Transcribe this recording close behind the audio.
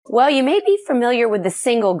Well, you may be familiar with The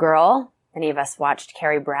Single Girl. Many of us watched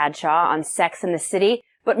Carrie Bradshaw on Sex and the City,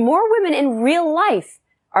 but more women in real life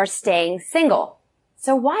are staying single.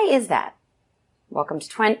 So why is that? Welcome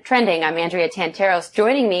to Trending. I'm Andrea Tanteros.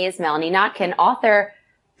 Joining me is Melanie Notkin, author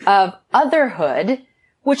of Otherhood,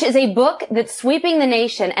 which is a book that's sweeping the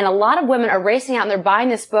nation, and a lot of women are racing out and they're buying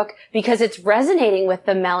this book because it's resonating with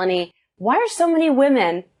them. Melanie, why are so many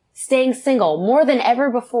women staying single more than ever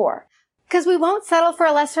before? Because we won't settle for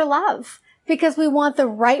a lesser love. Because we want the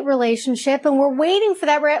right relationship, and we're waiting for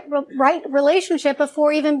that right relationship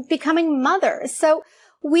before even becoming mothers. So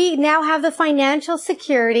we now have the financial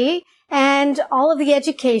security and all of the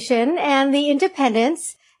education and the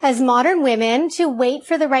independence as modern women to wait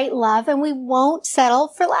for the right love, and we won't settle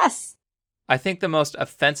for less. I think the most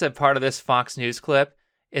offensive part of this Fox News clip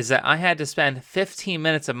is that I had to spend 15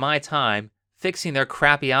 minutes of my time fixing their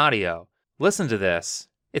crappy audio. Listen to this.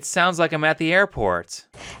 It sounds like I'm at the airport.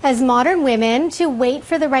 As modern women to wait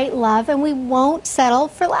for the right love, and we won't settle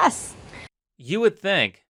for less. You would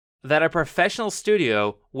think that a professional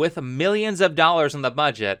studio with millions of dollars in the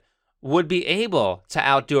budget would be able to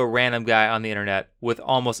outdo a random guy on the internet with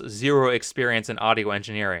almost zero experience in audio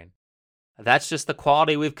engineering. That's just the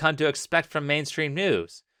quality we've come to expect from mainstream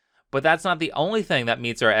news. But that's not the only thing that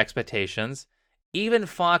meets our expectations. Even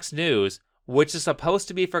Fox News, which is supposed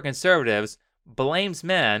to be for conservatives, blames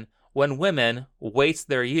men when women waste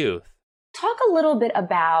their youth. Talk a little bit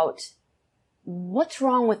about what's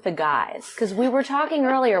wrong with the guys, because we were talking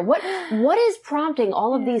earlier. What is prompting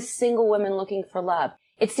all of these single women looking for love?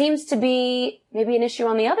 It seems to be maybe an issue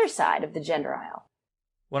on the other side of the gender aisle.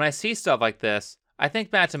 When I see stuff like this, I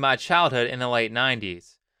think back to my childhood in the late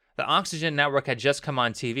 90s. The Oxygen Network had just come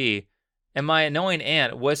on TV, and my annoying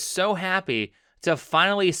aunt was so happy to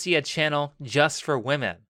finally see a channel just for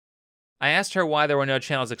women. I asked her why there were no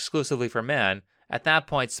channels exclusively for men. At that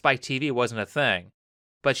point, Spike TV wasn't a thing.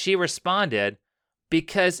 But she responded,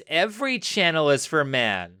 because every channel is for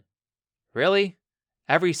men. Really?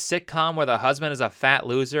 Every sitcom where the husband is a fat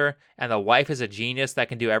loser and the wife is a genius that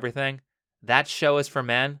can do everything? That show is for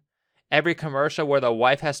men? Every commercial where the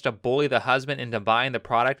wife has to bully the husband into buying the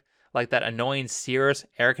product, like that annoying Sears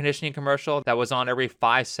air conditioning commercial that was on every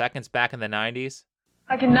 5 seconds back in the 90s?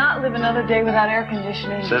 I cannot live another day without air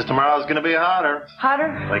conditioning. Says tomorrow's gonna be hotter.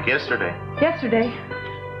 Hotter? Like yesterday.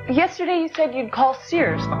 Yesterday you said you'd call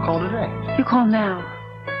Sears. I'll call today. You call now.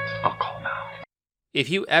 I'll call now. If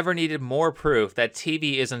you ever needed more proof that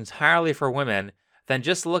TV is entirely for women, then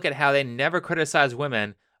just look at how they never criticize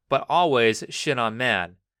women, but always shit on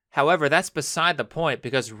men. However, that's beside the point,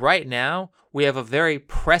 because right now, we have a very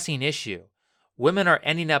pressing issue. Women are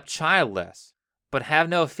ending up childless. But have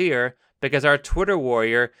no fear, because our Twitter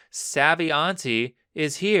warrior, Savvy Auntie,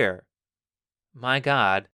 is here. My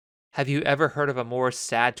God, have you ever heard of a more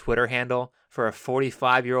sad Twitter handle for a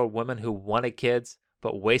 45-year-old woman who wanted kids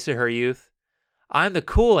but wasted her youth? I'm the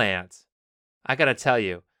cool aunt. I gotta tell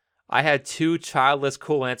you, I had 2 childless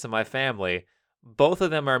cool aunts in my family. Both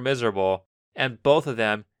of them are miserable, and both of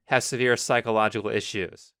them have severe psychological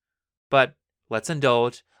issues. But let's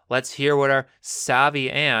indulge. Let's hear what our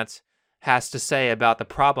savvy aunt has to say about the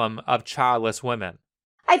problem of childless women.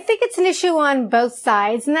 I think it's an issue on both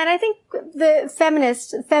sides, and that I think the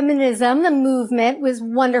feminism, the movement was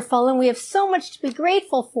wonderful, and we have so much to be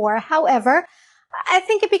grateful for. However, I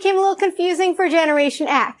think it became a little confusing for Generation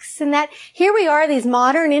X, and that here we are, these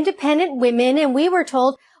modern, independent women, and we were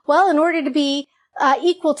told, well, in order to be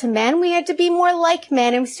equal to men, we had to be more like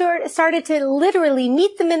men, and we started to literally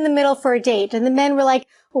meet them in the middle for a date, and the men were like,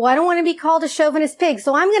 well, I don't want to be called a chauvinist pig,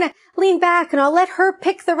 so I'm going to lean back and I'll let her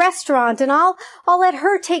pick the restaurant and I'll let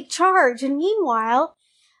her take charge. And meanwhile,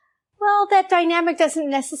 well, that dynamic doesn't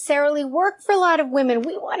necessarily work for a lot of women.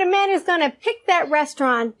 We want a man who's going to pick that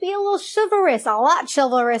restaurant, be a little chivalrous, a lot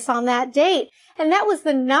chivalrous on that date. And that was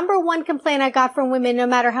the number one complaint I got from women, no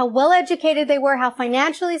matter how well educated they were, how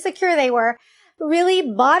financially secure they were. Really,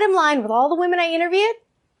 bottom line, with all the women I interviewed,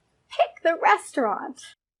 pick the restaurant.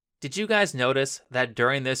 Did you guys notice that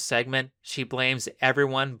during this segment, she blames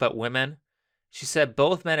everyone but women? She said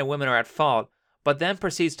both men and women are at fault, but then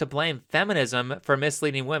proceeds to blame feminism for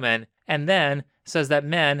misleading women, and then says that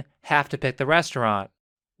men have to pick the restaurant.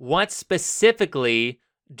 What specifically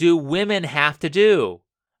do women have to do?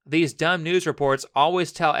 These dumb news reports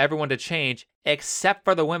always tell everyone to change, except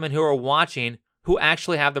for the women who are watching who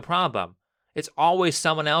actually have the problem. It's always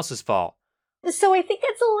someone else's fault. So I think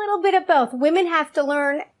it's a little bit of both. Women have to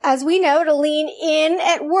learn, as we know, to lean in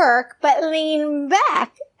at work, but lean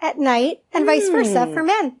back at night, and vice versa for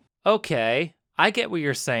men. Okay, I get what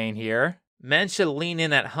you're saying here. Men should lean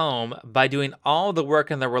in at home by doing all the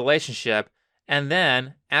work in the relationship And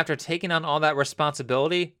then, after taking on all that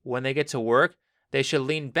responsibility, when they get to work, they should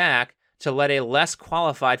lean back to let a less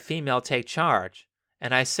qualified female take charge.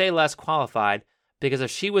 And I say less qualified because if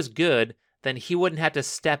she was good, then he wouldn't have to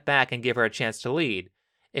step back and give her a chance to lead.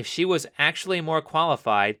 If she was actually more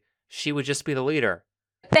qualified, she would just be the leader.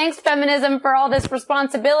 Thanks, feminism, for all this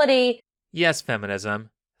responsibility. Yes, feminism.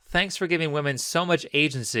 Thanks for giving women so much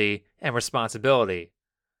agency and responsibility.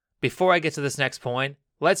 Before I get to this next point,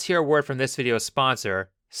 let's hear a word from this video's sponsor,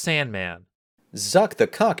 Sandman. Zuck the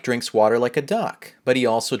cuck drinks water like a duck, but he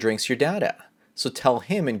also drinks your data. So tell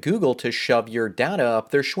him and Google to shove your data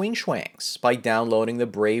up their schwing-schwangs by downloading the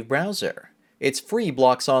Brave browser. It's free,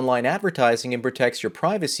 blocks online advertising, and protects your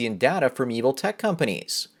privacy and data from evil tech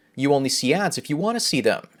companies. You only see ads if you want to see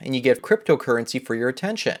them, and you get cryptocurrency for your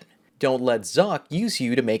attention. Don't let Zuck use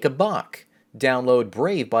you to make a buck. Download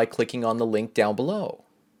Brave by clicking on the link down below.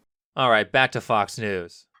 Alright, back to Fox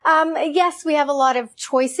News. Yes, we have a lot of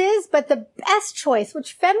choices, but the best choice,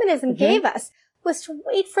 which feminism gave us, was to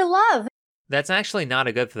wait for love. That's actually not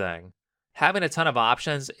a good thing. Having a ton of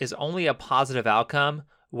options is only a positive outcome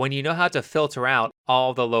when you know how to filter out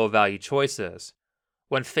all the low-value choices.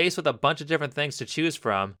 When faced with a bunch of different things to choose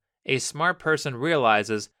from, a smart person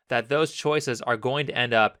realizes that those choices are going to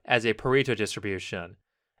end up as a Pareto distribution.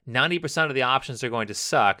 90% of the options are going to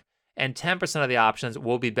suck, and 10% of the options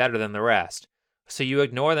will be better than the rest. So you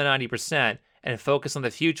ignore the 90% and focus on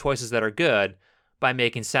the few choices that are good by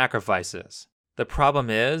making sacrifices. The problem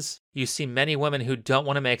is, you see many women who don't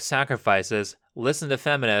want to make sacrifices, listen to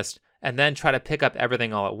feminists, and then try to pick up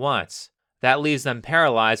everything all at once. That leaves them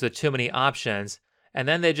paralyzed with too many options, and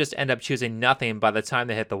then they just end up choosing nothing by the time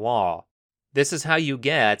they hit the wall. This is how you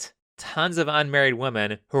get tons of unmarried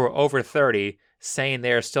women who are over 30 saying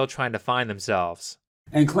they are still trying to find themselves.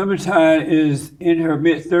 And Clementine is in her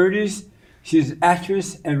mid-30s. She's an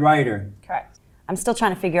actress and writer. Correct. I'm still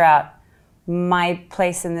trying to figure out my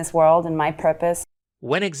place in this world and my purpose.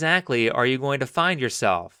 When exactly are you going to find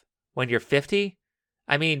yourself? When you're 50?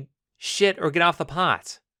 I mean, shit or get off the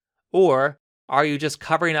pot. Or are you just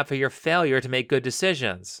covering up for your failure to make good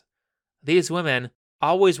decisions? These women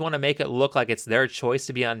always want to make it look like it's their choice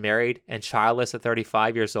to be unmarried and childless at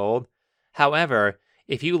 35 years old. However,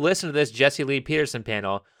 if you listen to this Jesse Lee Peterson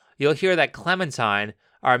panel, you'll hear that Clementine,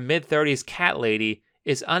 our mid-30s cat lady,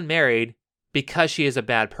 is unmarried because she is a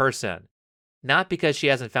bad person. Not because she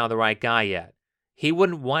hasn't found the right guy yet. He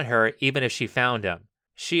wouldn't want her even if she found him.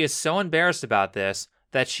 She is so embarrassed about this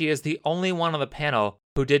that she is the only one on the panel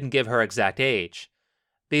who didn't give her exact age.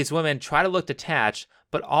 These women try to look detached,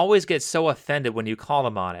 but always get so offended when you call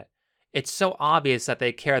them on it. It's so obvious that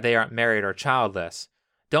they care they aren't married or childless.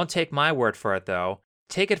 Don't take my word for it, though.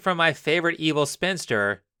 Take it from my favorite evil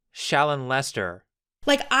spinster, Shallon Lester.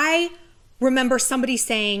 Like, I remember somebody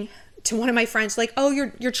saying to one of my friends, like, oh,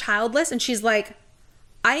 you're childless? And she's like,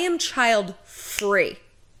 I am child free.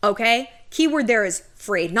 Okay? Keyword there is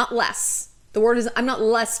free, not less. The word is, I'm not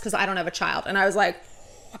less because I don't have a child. And I was like,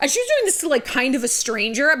 and she was doing this to like kind of a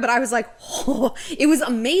stranger, but I was like, oh, it was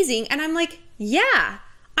amazing. And I'm like, yeah,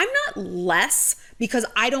 I'm not less because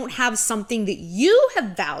I don't have something that you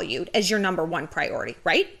have valued as your number one priority,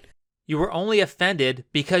 right? You were only offended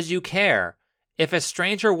because you care. If a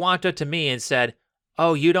stranger walked up to me and said,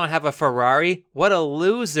 oh, you don't have a Ferrari? What a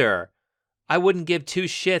loser. I wouldn't give two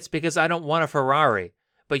shits because I don't want a Ferrari.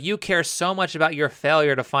 But you care so much about your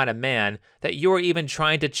failure to find a man that you are even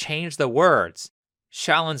trying to change the words.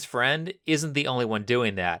 Shallon's friend isn't the only one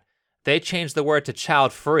doing that. They changed the word to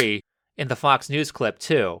child-free in the Fox News clip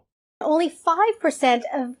too. Only 5%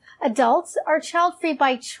 of adults are child-free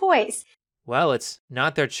by choice. Well, it's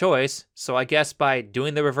not their choice, so I guess by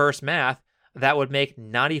doing the reverse math, that would make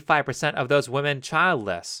 95% of those women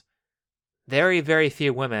childless. Very, very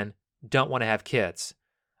few women don't want to have kids.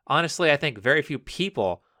 Honestly, I think very few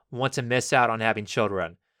people want to miss out on having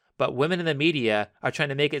children. But women in the media are trying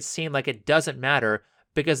to make it seem like it doesn't matter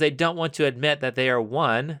because they don't want to admit that they are,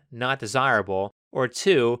 one, not desirable, or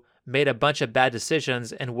two, made a bunch of bad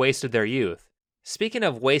decisions and wasted their youth. Speaking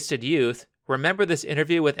of wasted youth, remember this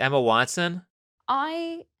interview with Emma Watson?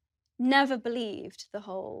 I never believed the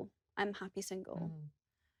whole I'm happy single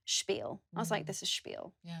spiel. I was like, this is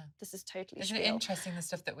spiel. Yeah. This is totally Isn't spiel. it interesting the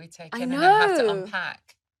stuff that we take I in and then have to know.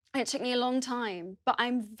 unpack? It took me a long time, but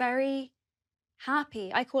I'm very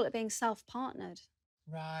happy. I call it being self-partnered.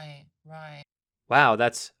 Right, right. Wow,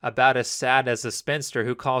 that's about as sad as the spinster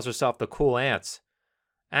who calls herself the cool ants.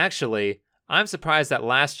 Actually, I'm surprised that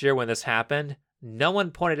last year when this happened, no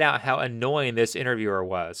one pointed out how annoying this interviewer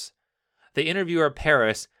was. The interviewer,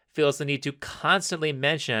 Paris, feels the need to constantly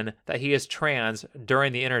mention that he is trans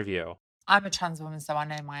during the interview. I'm a trans woman, so I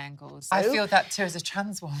know my angles. I feel that too as a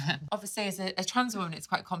trans woman. Obviously, as a trans woman, it's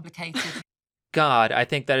quite complicated. God, I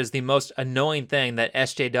think that is the most annoying thing that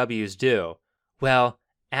SJWs do. Well,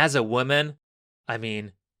 as a woman, I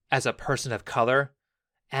mean, as a person of color,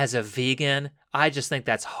 as a vegan, I just think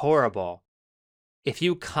that's horrible. If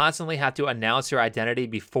you constantly have to announce your identity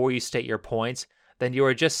before you state your points, then you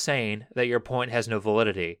are just saying that your point has no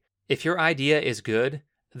validity. If your idea is good,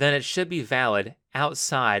 then it should be valid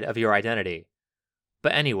outside of your identity.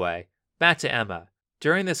 But anyway, back to Emma.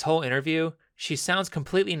 During this whole interview, she sounds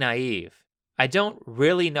completely naive. I don't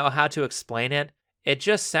really know how to explain it. It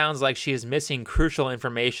just sounds like she is missing crucial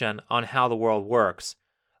information on how the world works.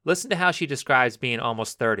 Listen to how she describes being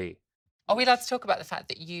almost 30. Are we allowed to talk about the fact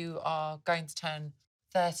that you are going to turn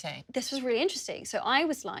 30? This was really interesting. So I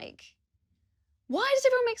was like, why does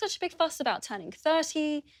everyone make such a big fuss about turning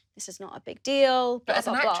 30? This is not a big deal. But as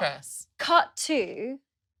an actress. Cut to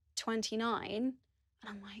 29, and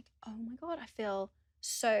I'm like, oh my God, I feel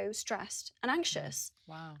so stressed and anxious.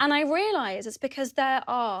 Wow. And I realize it's because there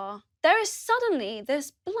is suddenly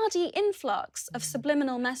this bloody influx of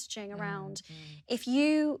subliminal messaging around. If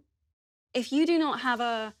you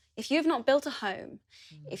have not built a home,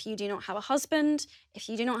 if you do not have a husband, if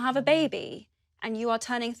you do not have a baby, and you are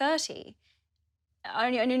turning 30,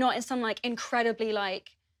 and you're not in some like incredibly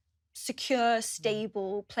like secure,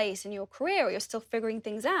 stable place in your career, or you're still figuring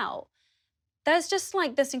things out, there's just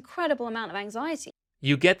like this incredible amount of anxiety.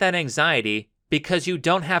 You get that anxiety because you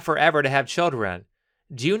don't have forever to have children.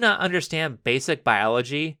 Do you not understand basic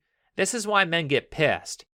biology? This is why men get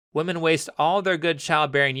pissed. Women waste all their good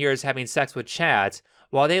childbearing years having sex with chads,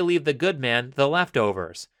 while they leave the good men the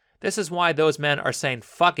leftovers. This is why those men are saying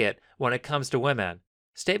fuck it when it comes to women.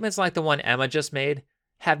 Statements like the one Emma just made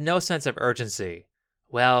have no sense of urgency.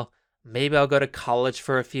 Well, maybe I'll go to college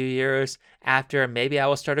for a few years. After, maybe I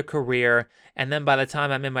will start a career. And then by the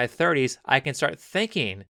time I'm in my 30s, I can start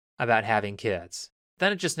thinking about having kids.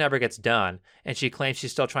 Then it just never gets done, and she claims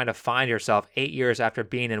she's still trying to find herself 8 years after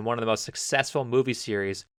being in one of the most successful movie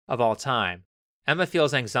series of all time. Emma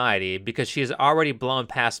feels anxiety because she has already blown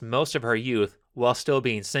past most of her youth while still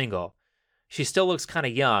being single. She still looks kind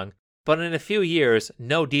of young, but in a few years,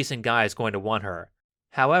 no decent guy is going to want her.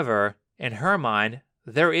 However, in her mind,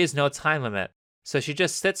 there is no time limit, so she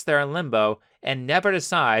just sits there in limbo and never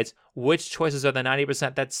decides which choices are the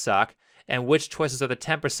 90% that suck and which choices are the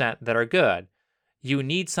 10% that are good. You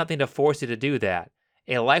need something to force you to do that.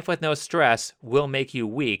 A life with no stress will make you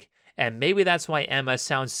weak, and maybe that's why Emma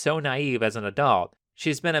sounds so naive as an adult.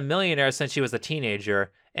 She's been a millionaire since she was a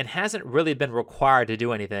teenager and hasn't really been required to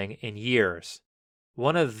do anything in years.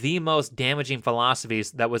 One of the most damaging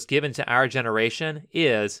philosophies that was given to our generation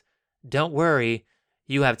is, don't worry,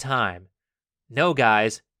 you have time. No,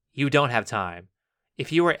 guys, you don't have time.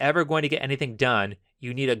 If you are ever going to get anything done,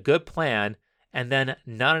 you need a good plan and then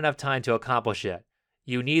not enough time to accomplish it.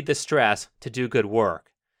 You need the stress to do good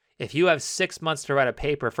work. If you have 6 months to write a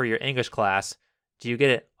paper for your English class, do you get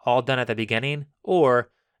it all done at the beginning? Or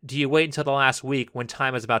do you wait until the last week when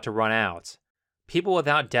time is about to run out? People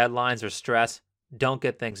without deadlines or stress don't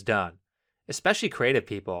get things done, especially creative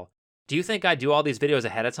people. Do you think I do all these videos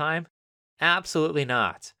ahead of time? Absolutely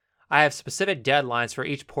not. I have specific deadlines for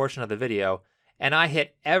each portion of the video, and I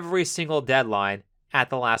hit every single deadline at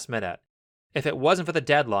the last minute. If it wasn't for the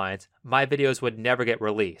deadlines, my videos would never get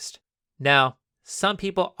released. Now, some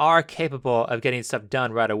people are capable of getting stuff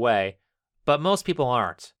done right away, but most people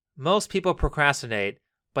aren't. Most people procrastinate,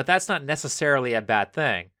 but that's not necessarily a bad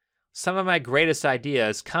thing. Some of my greatest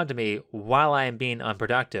ideas come to me while I am being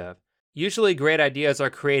unproductive. Usually great ideas are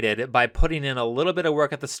created by putting in a little bit of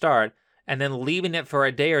work at the start and then leaving it for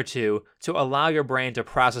a day or two to allow your brain to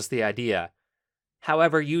process the idea.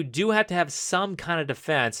 However, you do have to have some kind of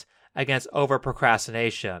defense against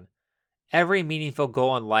over-procrastination. Every meaningful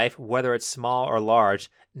goal in life, whether it's small or large,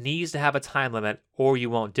 needs to have a time limit or you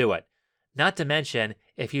won't do it. Not to mention,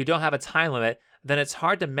 if you don't have a time limit, then it's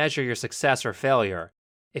hard to measure your success or failure.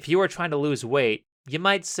 If you are trying to lose weight, you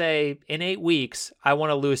might say, in 8 weeks, I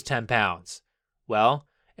want to lose 10 pounds. Well,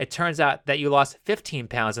 it turns out that you lost 15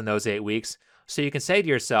 pounds in those 8 weeks, so you can say to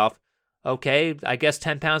yourself, okay, I guess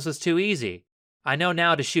 10 pounds was too easy. I know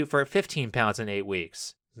now to shoot for 15 pounds in 8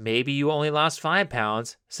 weeks. Maybe you only lost 5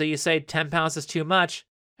 pounds, so you say 10 pounds is too much,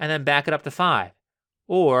 and then back it up to 5.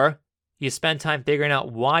 Or you spend time figuring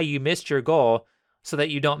out why you missed your goal so that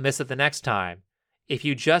you don't miss it the next time. If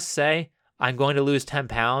you just say, I'm going to lose 10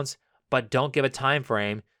 pounds, but don't give a time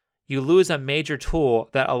frame, you lose a major tool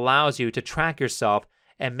that allows you to track yourself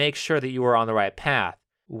and make sure that you are on the right path.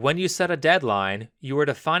 When you set a deadline, you are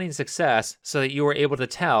defining success so that you are able to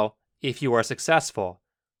tell if you are successful.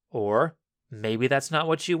 Or maybe that's not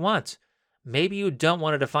what you want. Maybe you don't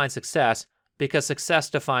want to define success because success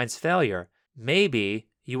defines failure. Maybe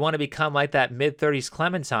you want to become like that mid-30s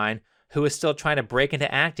Clementine who is still trying to break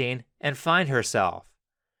into acting and find herself.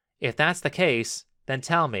 If that's the case, then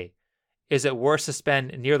tell me, is it worse to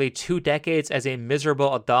spend nearly 2 decades as a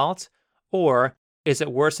miserable adult, or is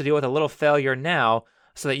it worse to deal with a little failure now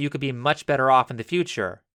so that you could be much better off in the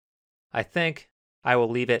future? I think I will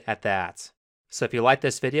leave it at that. So if you like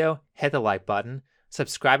this video, hit the like button,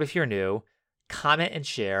 subscribe if you're new, comment and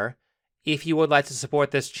share. If you would like to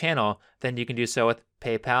support this channel, then you can do so with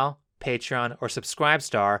PayPal, Patreon, or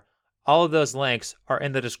Subscribestar. All of those links are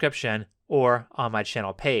in the description or on my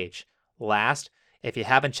channel page. Last, if you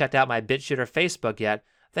haven't checked out my BitShooter Facebook yet,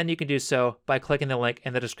 then you can do so by clicking the link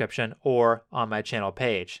in the description or on my channel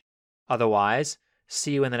page. Otherwise,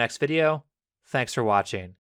 see you in the next video. Thanks for watching.